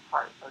backbone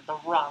part, or the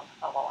rung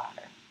of a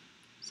ladder.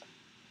 So,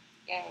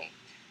 yay.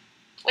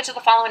 Which of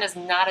the following is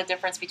not a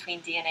difference between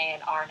DNA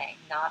and RNA?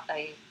 Not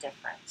a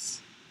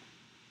difference.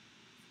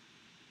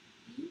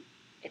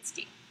 It's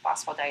D,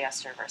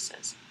 phosphodiester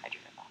versus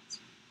hydrogen bonds.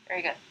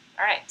 Very good.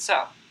 All right,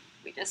 so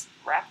we just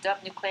wrapped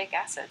up nucleic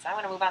acids. I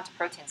want to move on to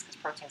proteins because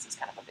proteins is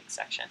kind of a big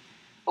section.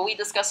 But we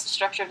discussed the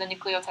structure of the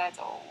nucleotides.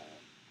 Oh,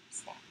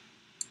 snap.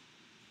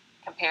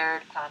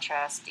 Compared,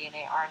 contrast,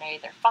 DNA,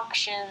 RNA, their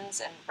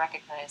functions, and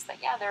recognize that,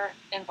 yeah, they're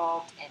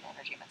involved in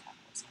energy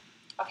metabolism.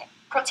 Okay,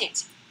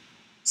 proteins.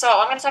 So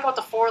I'm going to talk about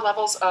the 4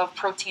 levels of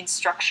protein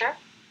structure.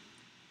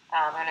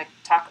 I'm going to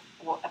talk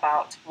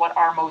about what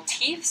are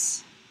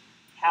motifs,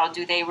 how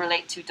do they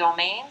relate to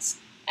domains,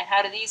 and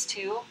how do these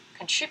two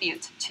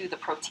contribute to the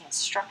protein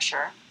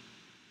structure.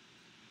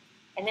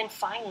 And then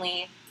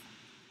finally,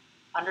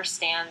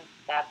 understand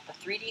that the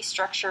 3D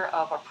structure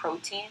of a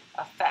protein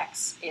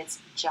affects its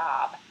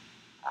job,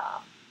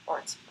 or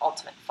its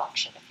ultimate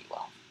function, if you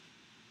will.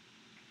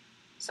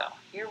 So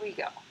here we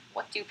go.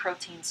 What do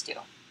proteins do?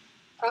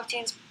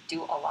 Proteins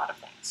do a lot of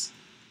things.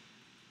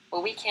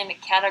 Well, we can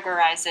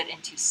categorize it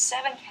into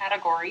 7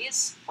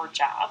 categories for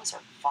jobs or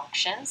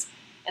functions.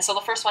 And so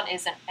the first one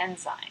is an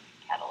enzyme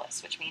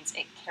catalyst, which means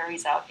it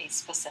carries out a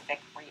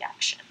specific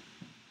reaction.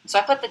 So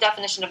I put the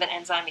definition of an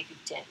enzyme if you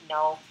didn't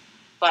know,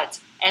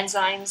 but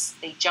enzymes,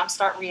 they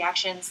jumpstart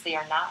reactions. They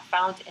are not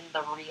found in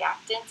the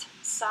reactant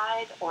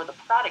side or the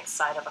product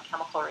side of a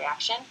chemical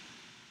reaction.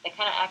 They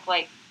kind of act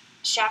like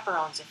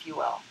chaperones, if you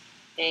will.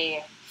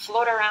 They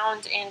float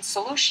around in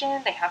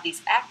solution. They have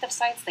these active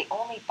sites. They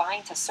only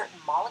bind to certain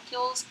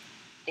molecules.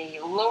 They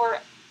lower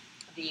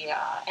the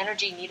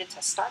energy needed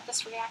to start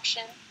this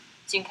reaction.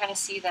 So you can kind of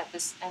see that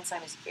this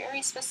enzyme is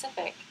very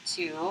specific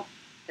to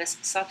this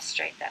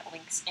substrate that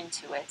links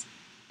into it.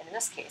 And in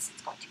this case,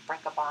 it's going to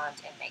break a bond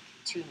and make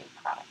 2 new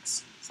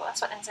products. So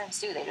that's what enzymes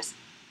do.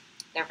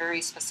 They're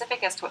very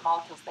specific as to what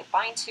molecules they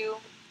bind to.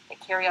 They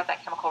carry out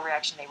that chemical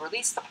reaction. They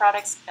release the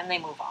products, and they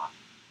move on.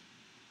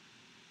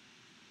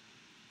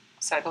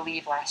 So I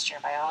believe last year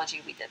in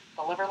biology we did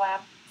the liver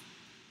lab.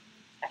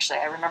 Actually,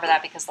 I remember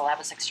that because the lab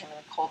was extremely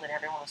cold and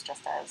everyone was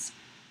just as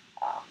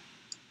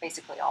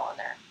basically all in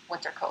their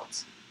winter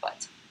coats.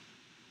 But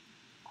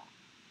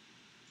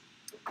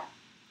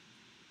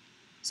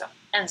so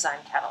enzyme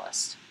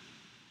catalyst,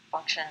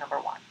 function number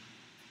 1.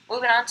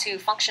 Moving on to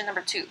function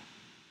number 2,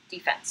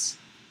 defense.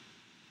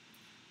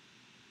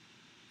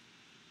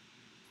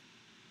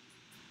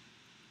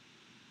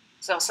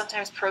 So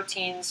sometimes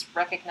proteins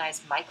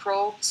recognize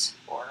microbes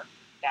or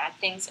bad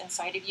things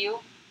inside of you.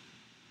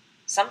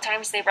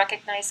 Sometimes they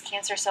recognize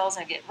cancer cells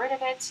and get rid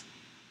of it.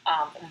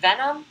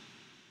 Venom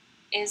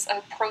is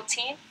a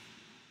protein.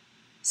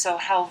 So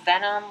how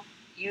venom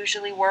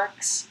usually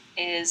works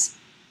is,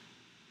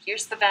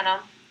 here's the venom,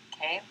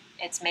 okay?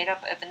 It's made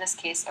up of, in this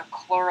case, a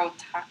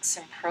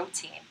chlorotoxin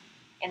protein.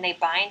 And they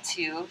bind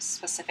to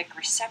specific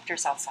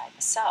receptors outside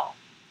the cell,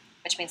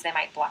 which means they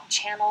might block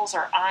channels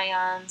or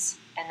ions,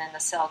 and then the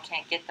cell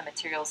can't get the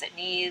materials it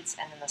needs,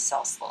 and then the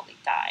cell slowly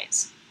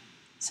dies.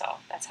 So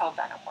that's how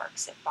venom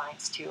works. It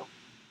binds to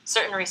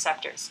certain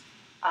receptors.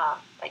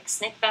 Like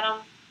snake venom,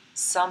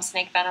 some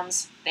snake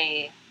venoms,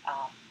 they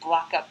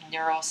block up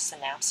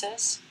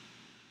neurosynapses.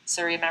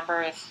 So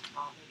remember if,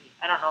 maybe,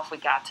 I don't know if we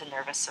got to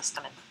nervous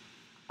system in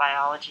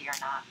biology or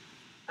not,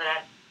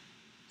 but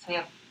so we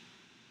have,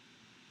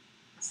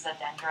 this is a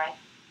dendrite,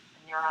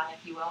 a neuron,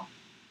 if you will.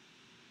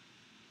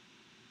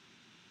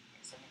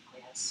 Here's the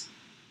nucleus.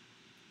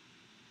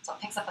 So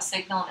it picks up a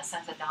signal and it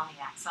sends it down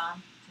the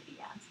axon to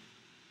the end.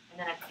 And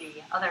then at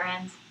the other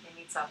end, it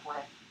meets up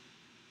with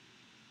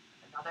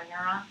another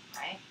neuron,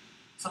 right?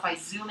 So if I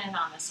zoom in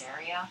on this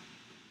area,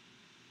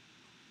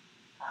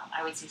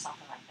 I would see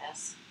something like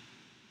this.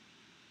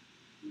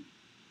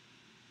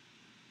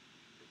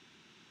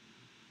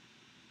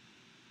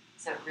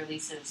 So it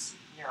releases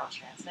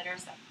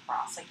neurotransmitters that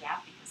cross a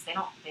gap because they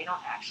don't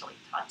actually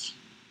touch.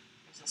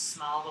 There's a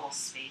small little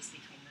space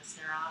between this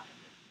neuron and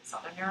this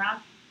other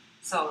neuron.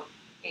 So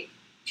it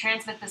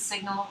transmits the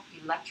signal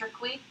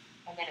electrically,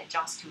 and then it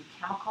jumps to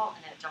chemical,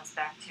 and then it jumps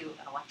back to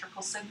an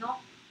electrical signal.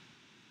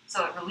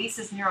 So it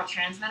releases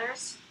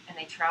neurotransmitters, and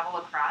they travel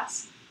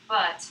across.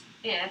 But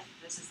if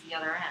this is the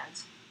other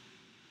end,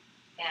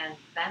 and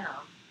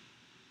venom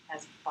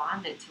has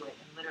bonded to it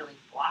and literally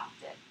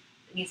blocked it,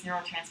 then these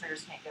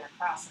neurotransmitters can't get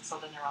across, and so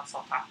the neurons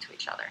don't talk to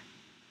each other.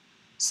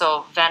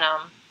 So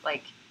venom,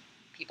 like,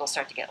 people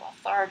start to get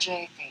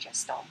lethargic, they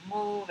just don't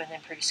move, and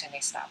then pretty soon they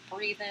stop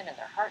breathing, and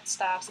their heart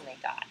stops, and they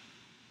die.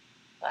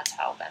 That's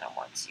how venom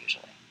works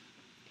usually.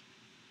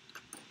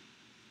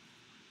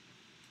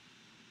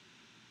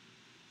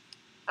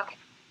 Okay.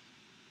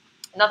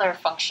 Another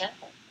function,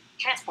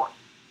 transport.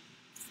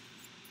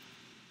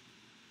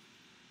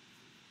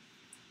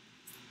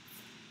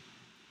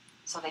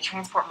 So they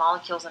transport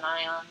molecules and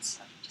ions.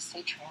 I can just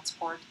say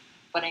transport.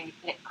 But a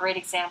great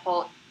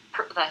example,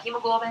 the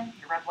hemoglobin,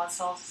 your red blood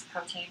cells, is a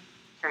protein,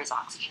 carries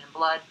oxygen in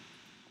blood.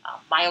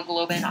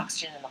 Myoglobin,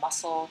 oxygen in the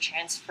muscle.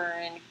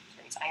 Transferrin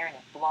carries iron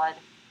in blood.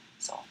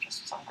 So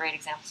just some great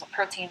examples of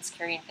proteins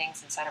carrying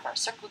things inside of our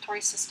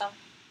circulatory system.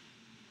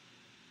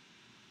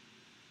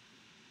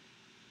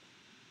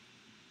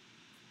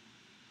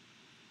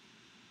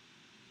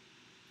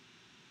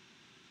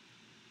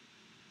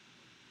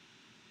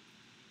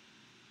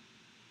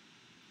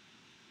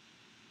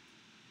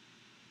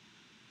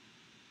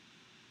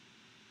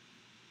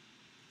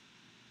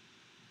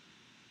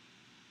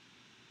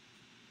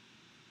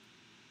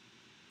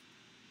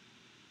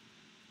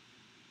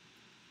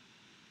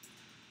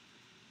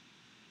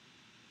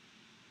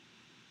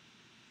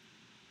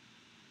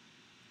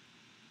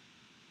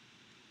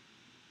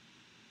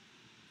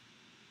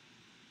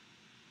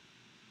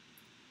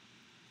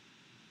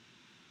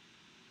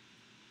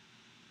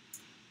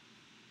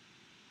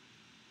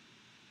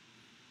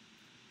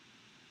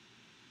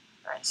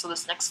 Alright, so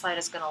this next slide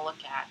is going to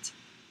look at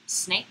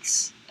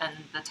snakes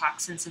and the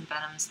toxins and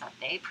venoms that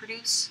they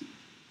produce.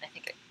 I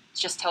think it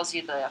just tells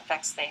you the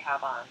effects they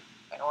have on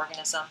an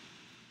organism,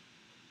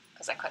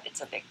 because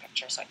it's a big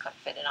picture, so I couldn't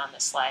fit it on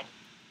this slide.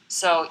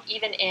 So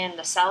even in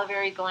the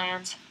salivary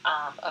gland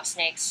of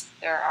snakes,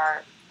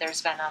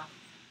 there's venom,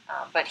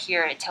 but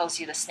here it tells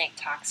you the snake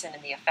toxin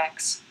and the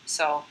effects.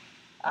 So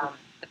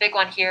the big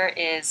one here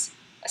is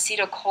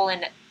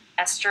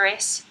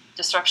acetylcholinesterase,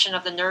 disruption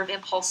of the nerve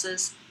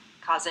impulses,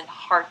 causing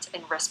heart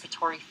and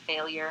respiratory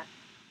failure.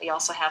 We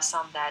also have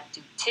some that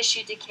do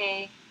tissue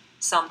decay,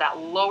 some that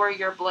lower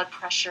your blood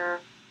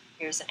pressure.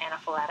 Here's an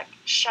anaphylactic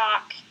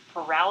shock,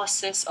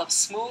 paralysis of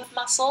smooth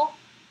muscle.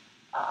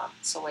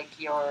 So like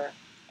your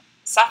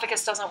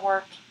esophagus doesn't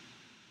work,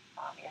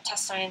 your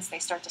intestines, they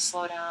start to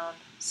slow down.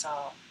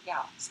 So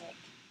yeah,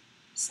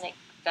 snake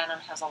venom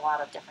has a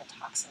lot of different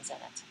toxins in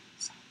it.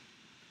 So.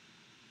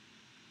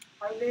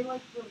 Are they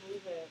like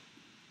remove it,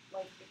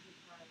 like if you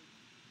can,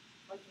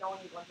 like when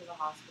you went to the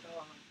hospital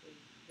and like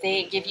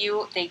they give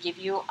you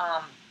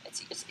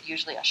it's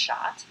usually a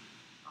shot,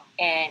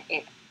 and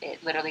it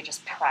literally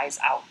just pries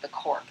out the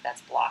cork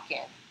that's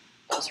blocking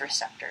those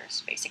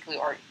receptors basically,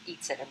 or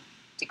eats it and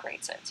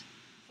degrades it.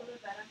 So the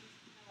venom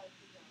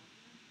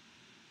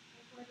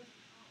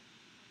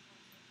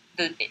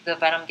is The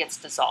venom gets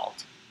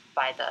dissolved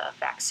by the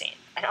vaccine.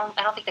 I don't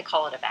think they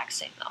call it a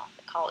vaccine though.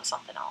 They call it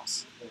something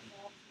else.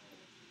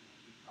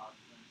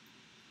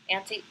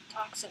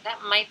 Antitoxin,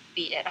 that might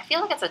be it. I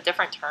feel like it's a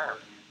different term.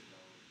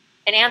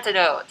 An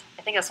antidote.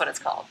 I think that's what it's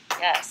called.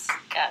 Yes,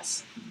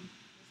 yes.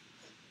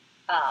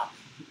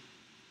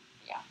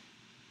 Yeah.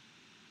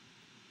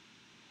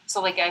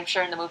 So like I'm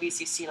sure in the movies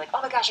you see like,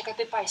 oh my gosh, I got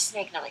bit by a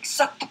snake, and they're like,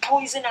 suck the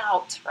poison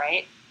out,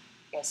 right?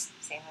 Yes,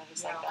 same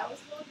movies like that. I was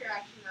told you're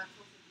actually not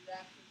supposed to do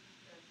that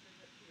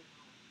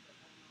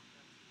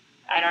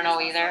because I don't know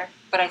either,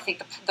 but I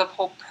think the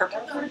whole purpose.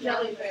 That's for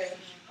jellyfish.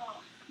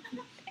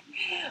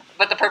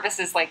 But the purpose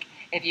is like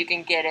if you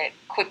can get it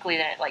quickly,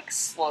 then it like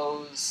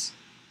slows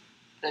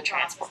the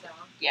transport.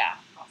 Yeah.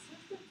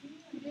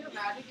 Can you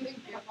imagine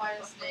getting bit by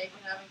a snake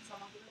and having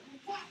someone be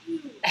like,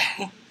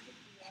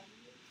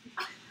 I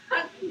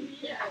got you?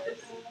 Yes.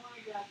 Oh my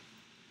god.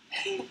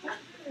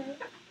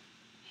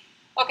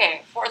 Okay,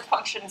 fourth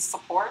function is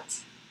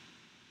support.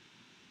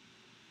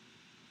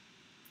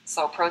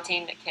 So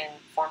protein can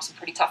form some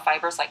pretty tough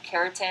fibers like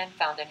keratin,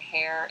 found in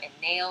hair and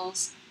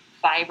nails,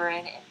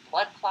 fibrin in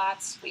blood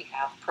clots. We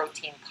have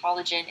protein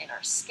collagen in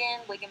our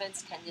skin,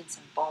 ligaments, tendons,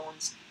 and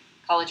bones.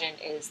 Collagen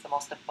is the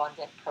most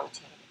abundant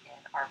protein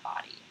in our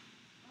body.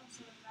 Oh,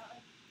 so is that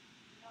like,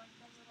 those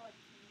little like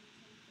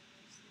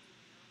fingers?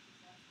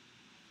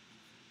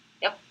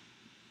 Yep,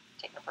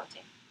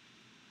 technoprotein.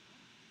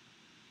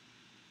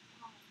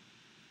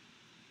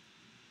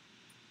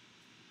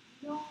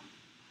 You know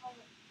how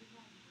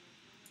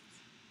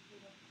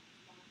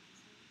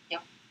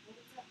Yep. What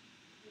is that?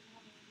 Does it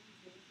have anything to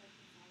do with like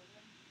the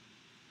collagen?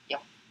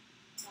 Yep.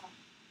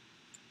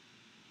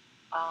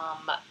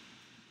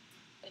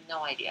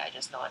 No idea. I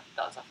just know it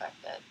does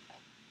affect it.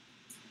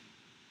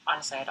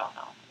 honestly, I don't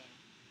know. I mean,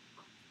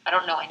 I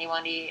don't know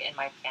anybody in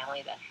my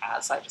family that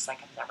has. So I just like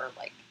have never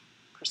like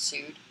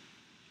pursued,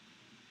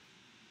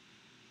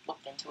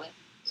 looked into it.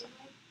 So.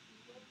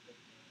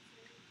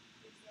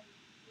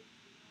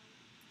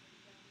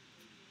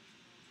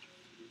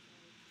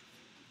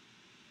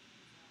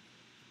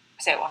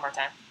 Say it one more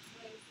time.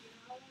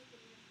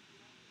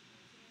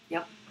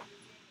 Yep.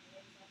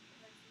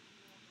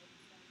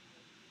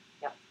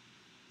 Yep.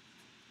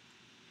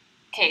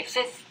 Okay,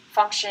 fifth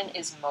function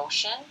is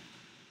motion.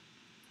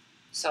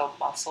 So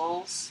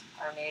muscles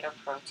are made of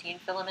protein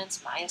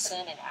filaments,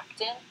 myosin and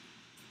actin.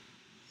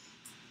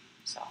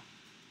 So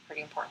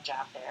pretty important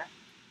job there.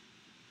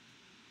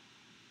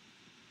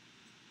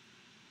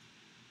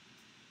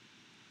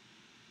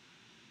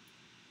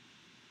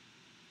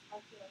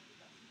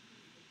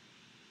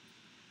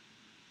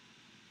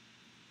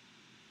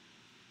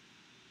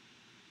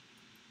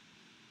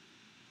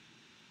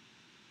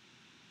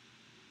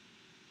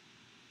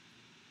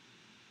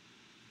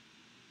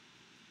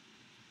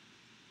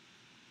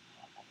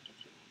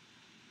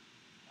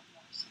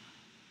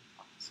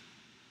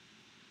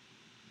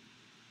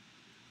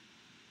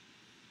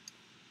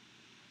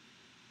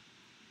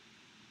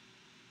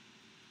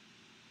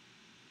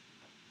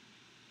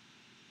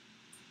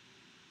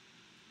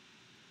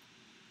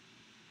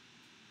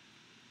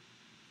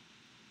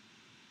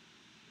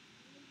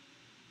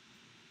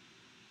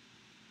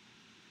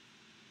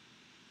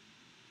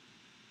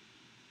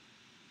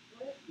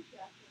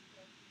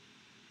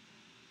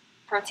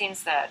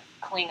 Proteins that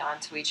cling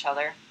onto each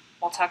other.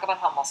 We'll talk about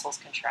how muscles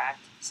contract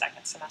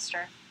second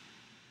semester.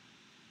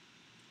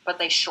 But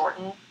they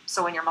shorten,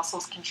 so when your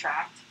muscles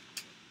contract,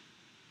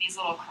 these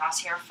little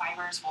crosshair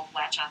fibers will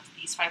latch onto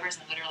these fibers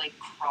and literally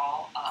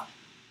crawl up.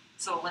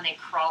 So when they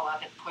crawl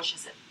up, it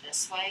pushes it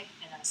this way,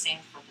 and then the same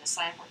for this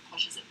side, where it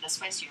pushes it this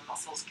way, so your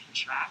muscles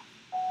contract.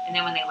 And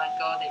then when they let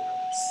go, they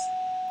release.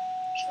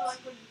 So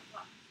like when you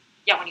flex.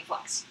 Yeah, when you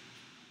flex.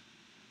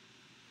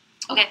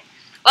 Okay,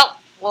 well,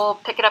 we'll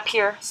pick it up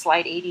here,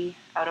 slide 80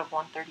 out of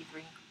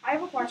 133. I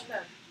have a question.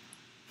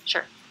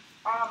 Sure.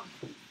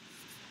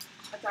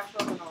 It's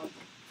actually on the notes.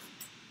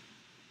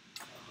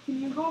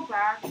 Can you go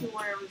back to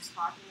where I was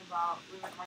talking about we were talking